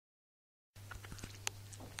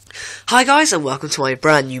Hi guys, and welcome to my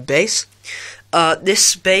brand new base.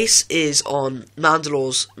 This base is on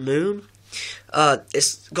Mandalore's moon.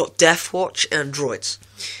 It's got Death Watch and droids.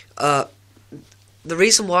 The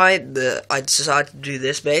reason why I decided to do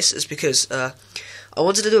this base is because I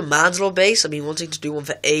wanted to do a Mandalore base. I've been wanting to do one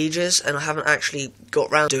for ages, and I haven't actually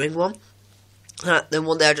got around to doing one. Then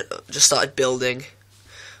one day I just started building,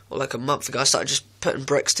 or like a month ago, I started just putting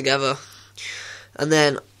bricks together, and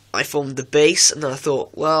then I formed the base, and then I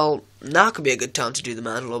thought, well, now could be a good time to do the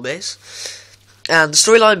Mandalore base. And the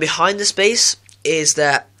storyline behind this base is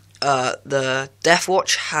that the Death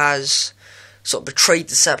Watch has sort of betrayed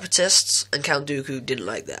the separatists, and Count Dooku didn't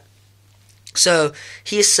like that. So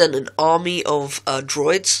he has sent an army of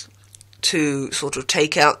droids to sort of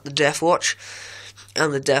take out the Death Watch,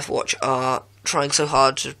 and the Death Watch are trying so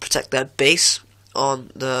hard to protect their base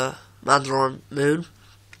on the Mandalorian moon.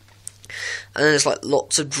 And then there's like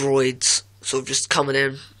lots of droids sort of just coming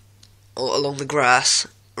in along the grass,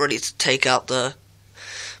 ready to take out the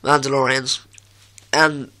Mandalorians.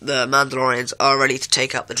 And the Mandalorians are ready to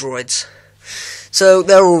take out the droids. So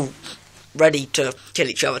they're all ready to kill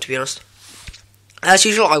each other, to be honest. As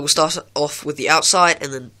usual, I will start off with the outside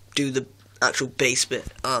and then do the actual base bit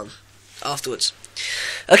afterwards.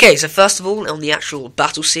 Okay, so first of all, on the actual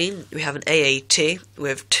battle scene, we have an AAT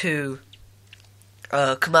with two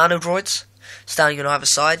commando droids standing on either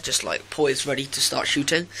side, just like poised, ready to start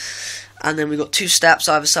shooting. And then we've got two steps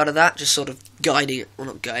either side of that, just sort of guiding it, well,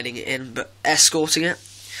 not guiding it in, but escorting it.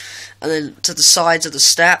 And then to the sides of the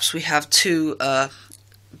steps, we have two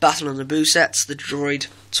Battle on the Naboo sets, the droid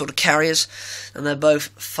sort of carriers, and they're both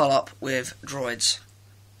full up with droids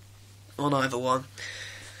on either one.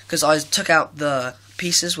 Because I took out the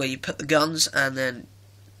pieces where you put the guns and then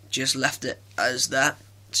just left it as that,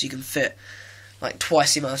 so you can fit like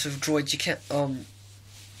twice the amount of droids you can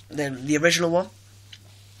than the original one.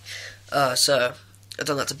 So I've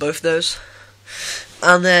done that to both those.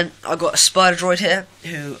 And then I got a spider droid here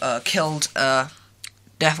who killed a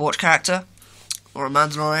Death Watch character, or a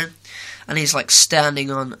Mandalorian, and he's like standing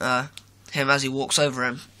on him as he walks over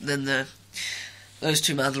him. Then those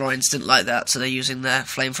two Mandalorians didn't like that, so they're using their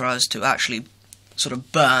flamethrowers to actually sort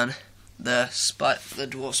of burn the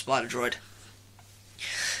dwarf spider droid,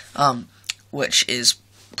 which is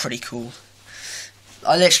pretty cool.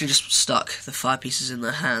 I literally just stuck the fire pieces in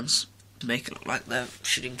their hands to make it look like they're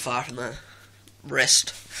shooting fire from their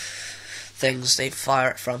wrist things they fire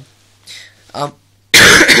it from.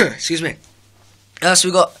 Excuse me. So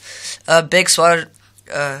we got a big spider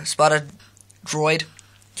droid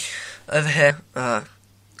over here. I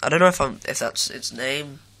don't know if that's its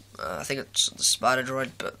name. I think it's the spider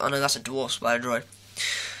droid, but I know that's a dwarf spider droid.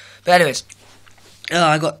 But anyways,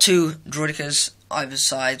 I got two droidicas either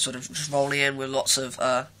side, sort of just rolling in with lots of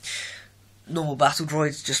normal battle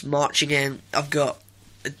droids just marching in. I've got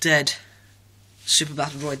a dead super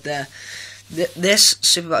battle droid there. This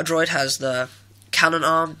super battle droid has the cannon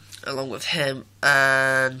arm along with him,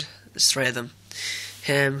 and there's three of them.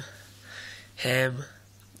 Him, and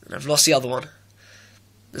I've lost the other one.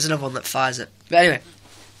 There's another one that fires it. But anyway,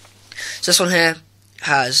 so this one here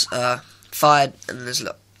has fired, and then there's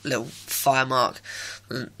a little fire mark.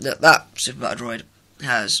 And that super battle droid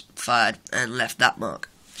has fired and left that mark.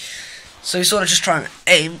 So you're sort of just trying to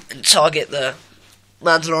aim and target the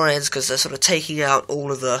Mandalorians, because they're sort of taking out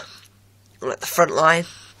all of the front line,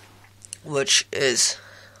 which is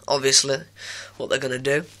obviously what they're going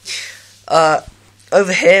to do.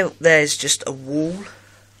 Over here, there's just a wall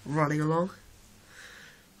running along.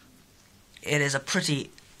 It is a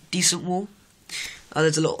pretty decent wall.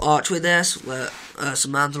 There's a little archway there where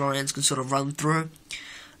some Mandalorians can sort of run through,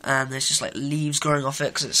 and there's just like leaves growing off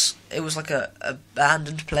it, because it was like a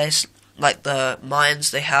abandoned place, like the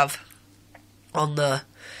mines they have on the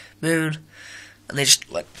moon, and they just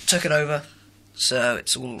like took it over, so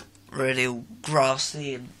it's all really all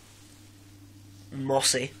grassy and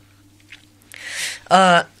mossy.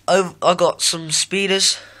 I got some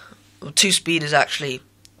speeders, or two speeders actually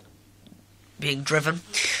being driven.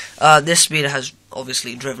 This speeder has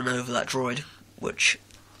obviously driven over that droid, which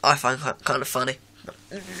I find kind of funny.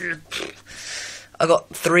 I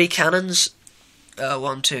got three cannons,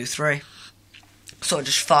 1, 2, 3, sort of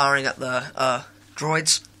just firing at the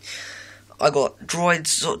droids. I got droids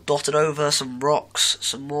sort of dotted over some rocks,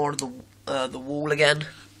 some more of the wall again,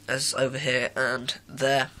 as over here and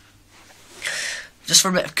there. Just for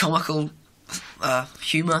a bit of comical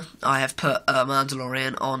humour, I have put a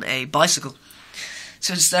Mandalorian on a bicycle.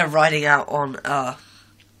 So instead of riding out on a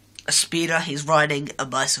speeder, he's riding a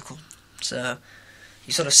bicycle. So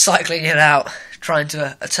he's sort of cycling it out, trying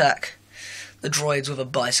to attack the droids with a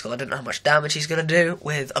bicycle. I don't know how much damage he's going to do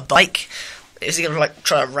with a bike. Is he going to like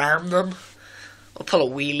try to ram them or pull a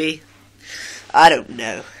wheelie? I don't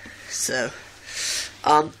know. So,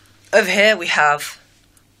 over here we have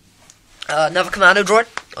another commando droid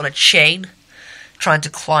on a chain trying to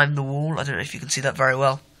climb the wall. I don't know if you can see that very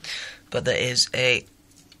well, but there is a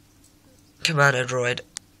commando droid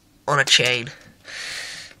on a chain,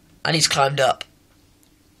 and he's climbed up,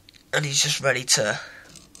 and he's just ready to.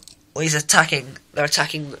 Well, he's attacking. They're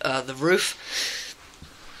attacking the roof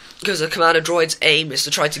because the commando droid's aim is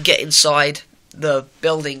to try to get inside the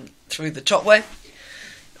building through the top way,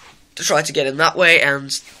 to try to get in that way,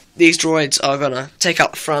 and these droids are gonna take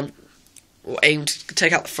out the front, or aim to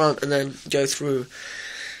take out the front, and then go through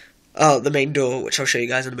the main door, which I'll show you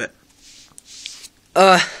guys in a bit.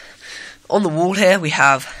 On the wall here we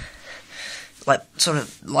have like sort of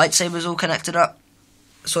lightsabers all connected up,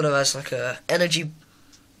 sort of as like a energy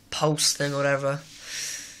pulse thing or whatever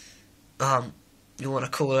you want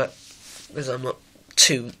to call it, because I'm not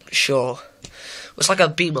too sure. It's like a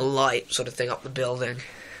beam of light sort of thing up the building,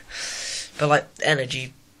 but like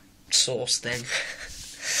energy source thing.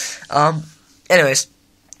 Anyways,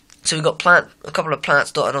 so we've got a couple of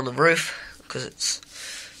plants dotted on the roof because it's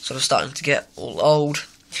sort of starting to get all old.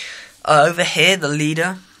 Over here, the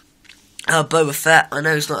leader, Boba Fett. I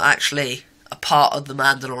know he's not actually a part of the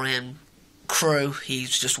Mandalorian crew. He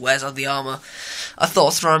just wears out the armor. I thought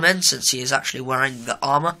I'd throw him in since he is actually wearing the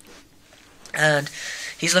armor. And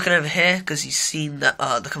he's looking over here because he's seen that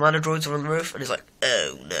the commander droids are on the roof, and he's like,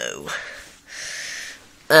 "Oh no!"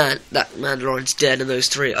 And that Mandalorian's dead, and those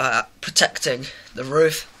three are protecting the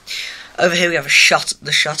roof. Over here we have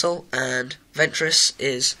the shuttle, and Ventress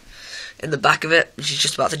is in the back of it, and she's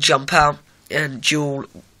just about to jump out and duel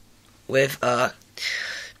with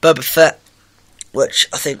Boba Fett, which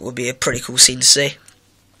I think would be a pretty cool scene to see.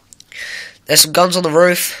 There's some guns on the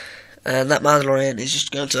roof, and that Mandalorian is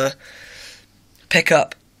just going to pick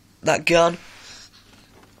up that gun.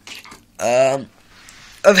 Over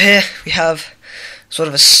here we have sort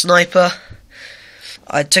of a sniper.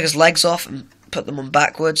 I took his legs off and put them on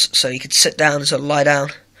backwards so he could sit down and sort of lie down.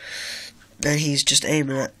 And he's just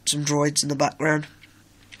aiming at some droids in the background.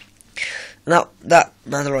 And that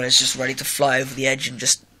Mandalorian is just ready to fly over the edge and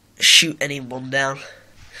just shoot anyone down,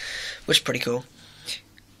 which is pretty cool.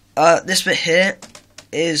 This bit here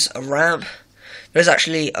is a ramp. There's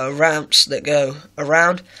actually ramps that go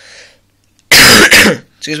around.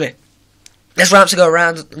 Excuse me. There's ramps that go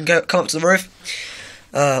around and come up to the roof,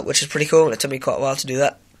 which is pretty cool. It took me quite a while to do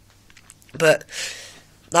that. But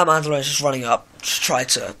that Mandalorian is just running up to try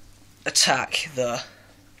to attack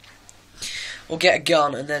or get a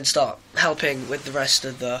gun and then start helping with the rest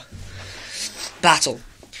of the battle.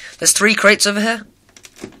 There's 3 crates over here,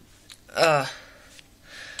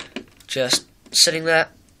 just sitting there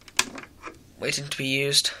waiting to be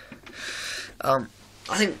used. I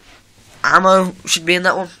think ammo should be in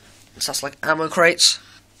that one, so that's like ammo crates.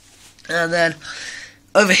 And then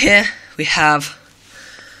over here we have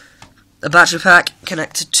a battery pack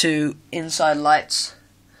connected to inside lights,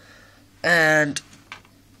 and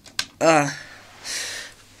the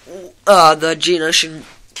Geonosian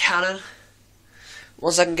cannon.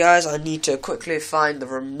 One second, guys, I need to quickly find the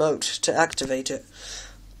remote to activate it.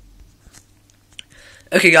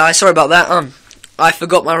 Okay, guys, sorry about that. I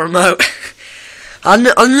forgot my remote. I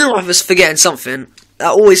knew I was forgetting something.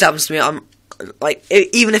 That always happens to me. I'm like,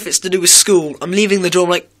 even if it's to do with school, I'm leaving the door. I'm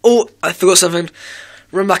like, oh, I forgot something.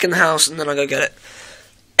 Run back in the house, and then I go get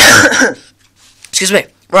it. Excuse me.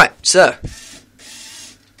 Right, so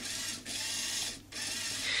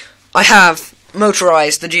I have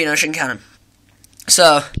motorized the Geonosian cannon.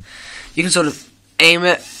 So you can sort of aim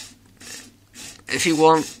it if you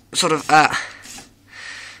want, sort of at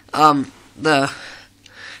the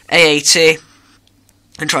AAT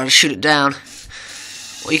and try to shoot it down,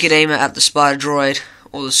 or you could aim it at the spider droid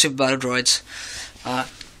or the super battle droids,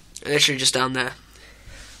 literally just down there,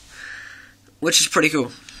 which is pretty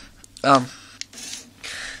cool.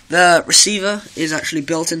 The receiver is actually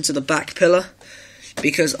built into the back pillar,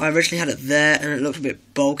 because I originally had it there and it looked a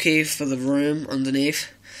bit bulky for the room underneath.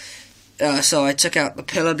 So I took out the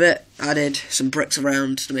pillar bit, added some bricks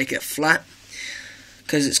around to make it flat,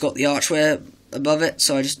 because it's got the archway above it,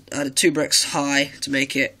 so I just added 2 bricks high to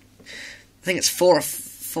make it, I think it's 4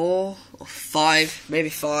 or 5, maybe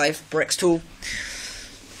 5 bricks tall.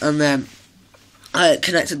 And then I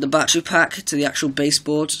connected the battery pack to the actual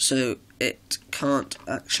baseboard, so it can't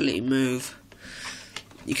actually move.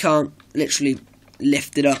 You can't literally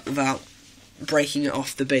lift it up without breaking it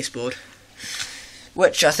off the baseboard,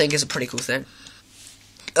 which I think is a pretty cool thing.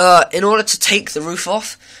 In order to take the roof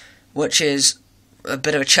off, which is a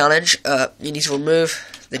bit of a challenge. You need to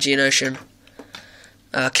remove the Geonosian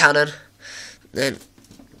cannon, then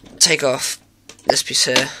take off this piece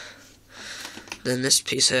here, then this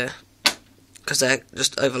piece here, because they're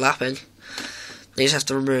just overlapping. Then you just have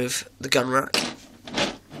to remove the gun rack,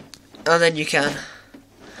 and then you can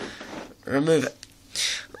remove it.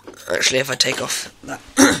 Actually, if I take off that,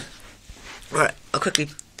 right, I'll quickly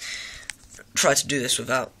try to do this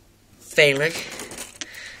without failing.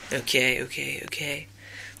 Okay.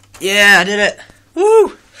 Yeah, I did it.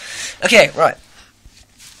 Woo! Okay, right.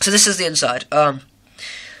 So this is the inside.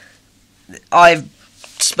 I've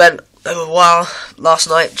spent a while last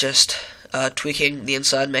night just tweaking the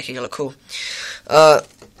inside, making it look cool. I'm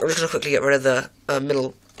just gonna quickly get rid of the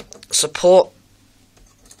middle support.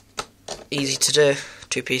 Easy to do.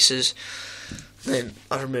 2 pieces. Then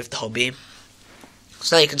I removed the whole beam.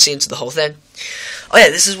 So now you can see into the whole thing. Oh yeah,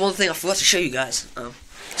 this is one thing I forgot to show you guys.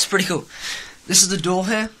 It's pretty cool. This is the door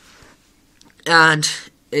here, and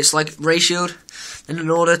it's like ratioed. And in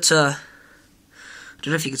order to, I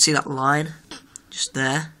don't know if you can see that line, just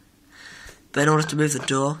there. But in order to move the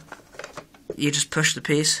door, you just push the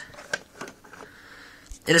piece.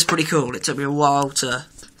 It is pretty cool. It took me a while to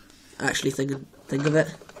actually think of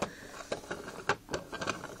it.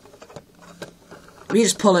 You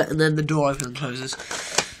just pull it, and then the door opens and closes.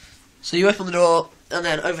 So you open the door, and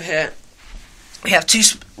then over here we have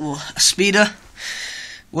a speeder,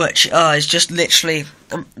 which is just literally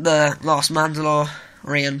the last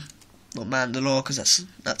Mandalorian, not Mandalore, because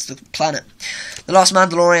that's the planet. The last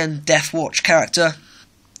Mandalorian Death Watch character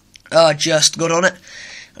just got on it,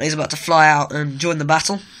 and he's about to fly out and join the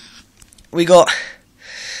battle. We got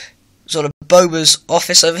sort of Boba's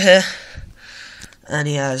office over here, and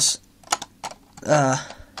he has a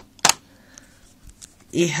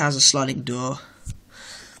sliding door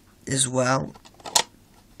as well.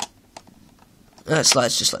 It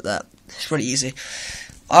slides just like that. It's pretty easy.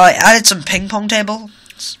 I added some ping pong tables,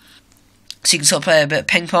 so you can sort of play a bit of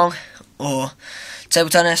ping pong or table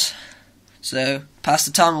tennis. So pass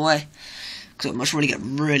the time away, because it must really get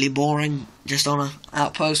really boring just on an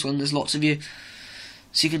outpost when there's lots of you.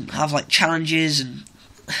 So you can have like challenges and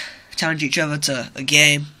challenge each other to a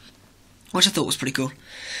game, which I thought was pretty cool.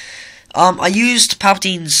 I used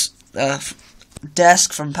Palpatine's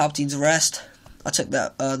desk from Palpatine's Arrest. I took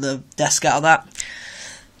that the desk out of that.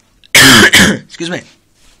 Excuse me.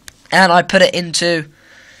 And I put it into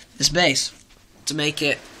this base to make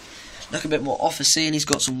it look a bit more officey, and he's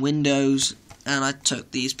got some windows. And I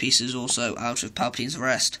took these pieces also out of Palpatine's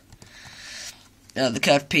Arrest. The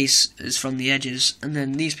curved piece is from the edges, and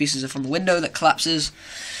then these pieces are from the window that collapses.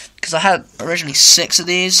 Because I had originally 6 of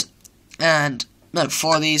these, and no,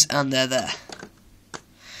 4 of these, and they're there.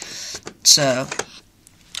 So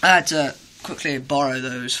I had to quickly borrow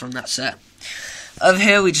those from that set. Over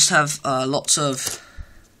here we just have lots of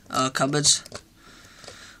cupboards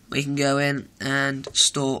where you can go in and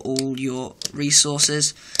store all your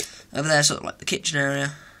resources. Over there, sort of like the kitchen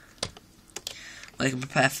area, where you can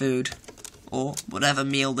prepare food or whatever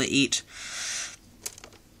meal they eat.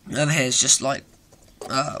 Over here is just like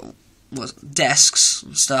desks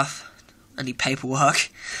and stuff. Any paperwork,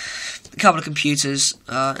 a couple of computers,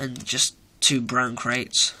 and just 2 brown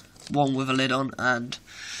crates, one with a lid on, and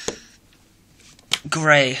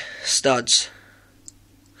grey studs,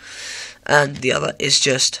 and the other is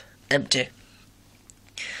just empty.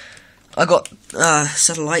 I got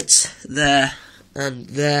satellites there and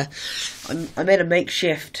there. I made a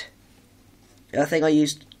makeshift. I think I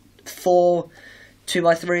used 4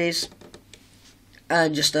 2x3s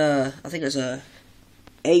and just I think there's a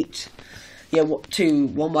 8. Yeah, 2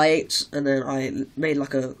 1x8s, and then I made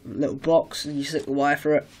like a little box, and you stick the wire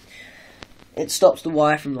through it. It stops the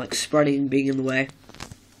wire from like spreading and being in the way.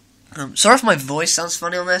 Sorry if my voice sounds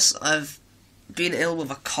funny on this. I've been ill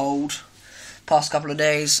with a cold past couple of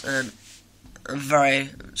days, and a very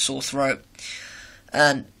sore throat,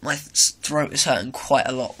 and my throat is hurting quite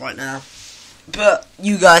a lot right now. But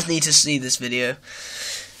you guys need to see this video,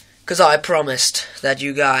 because I promised that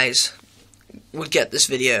you guys would get this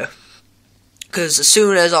video. Because as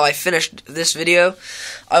soon as I finished this video,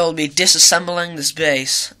 I will be disassembling this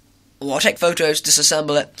base. Well, I'll take photos,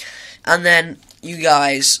 disassemble it, and then you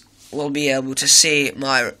guys will be able to see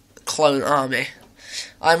my clone army.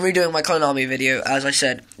 I'm redoing my clone army video, as I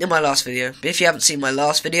said in my last video. But if you haven't seen my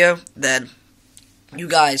last video, then you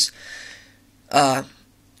guys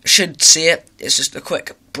should see it. It's just a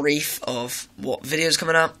quick brief of what video is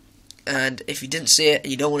coming out. And if you didn't see it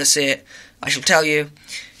and you don't want to see it, I shall tell you.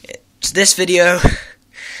 It's this video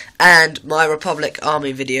and my Republic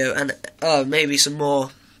Army video, and maybe some more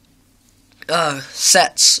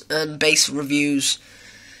sets and base reviews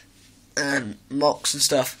and mocks and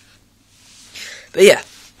stuff. But yeah,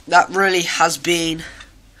 that really has been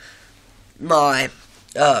my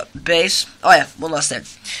base. Oh yeah, one last thing.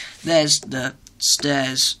 There's the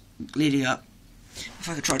stairs leading up. If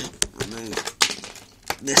I could try to remove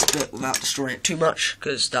this bit without destroying it too much,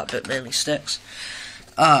 because that bit mainly sticks.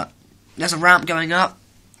 There's a ramp going up,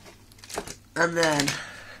 and then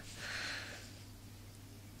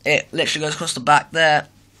it literally goes across the back there,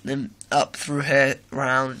 then up through here,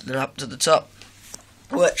 round, then up to the top,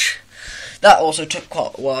 which that also took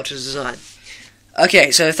quite a while to design.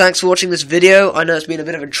 Okay, so thanks for watching this video. I know it's been a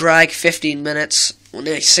bit of a drag, 15 minutes, or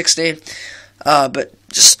nearly 16, but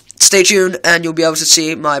just stay tuned and you'll be able to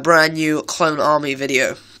see my brand new Clone Army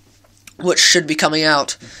video, which should be coming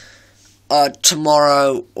out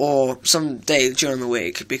tomorrow or some day during the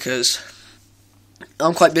week, because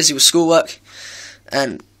I'm quite busy with schoolwork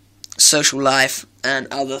and social life and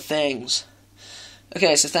other things.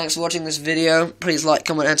 Okay, so thanks for watching this video. Please like,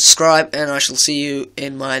 comment, and subscribe, and I shall see you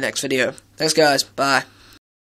in my next video. Thanks, guys. Bye.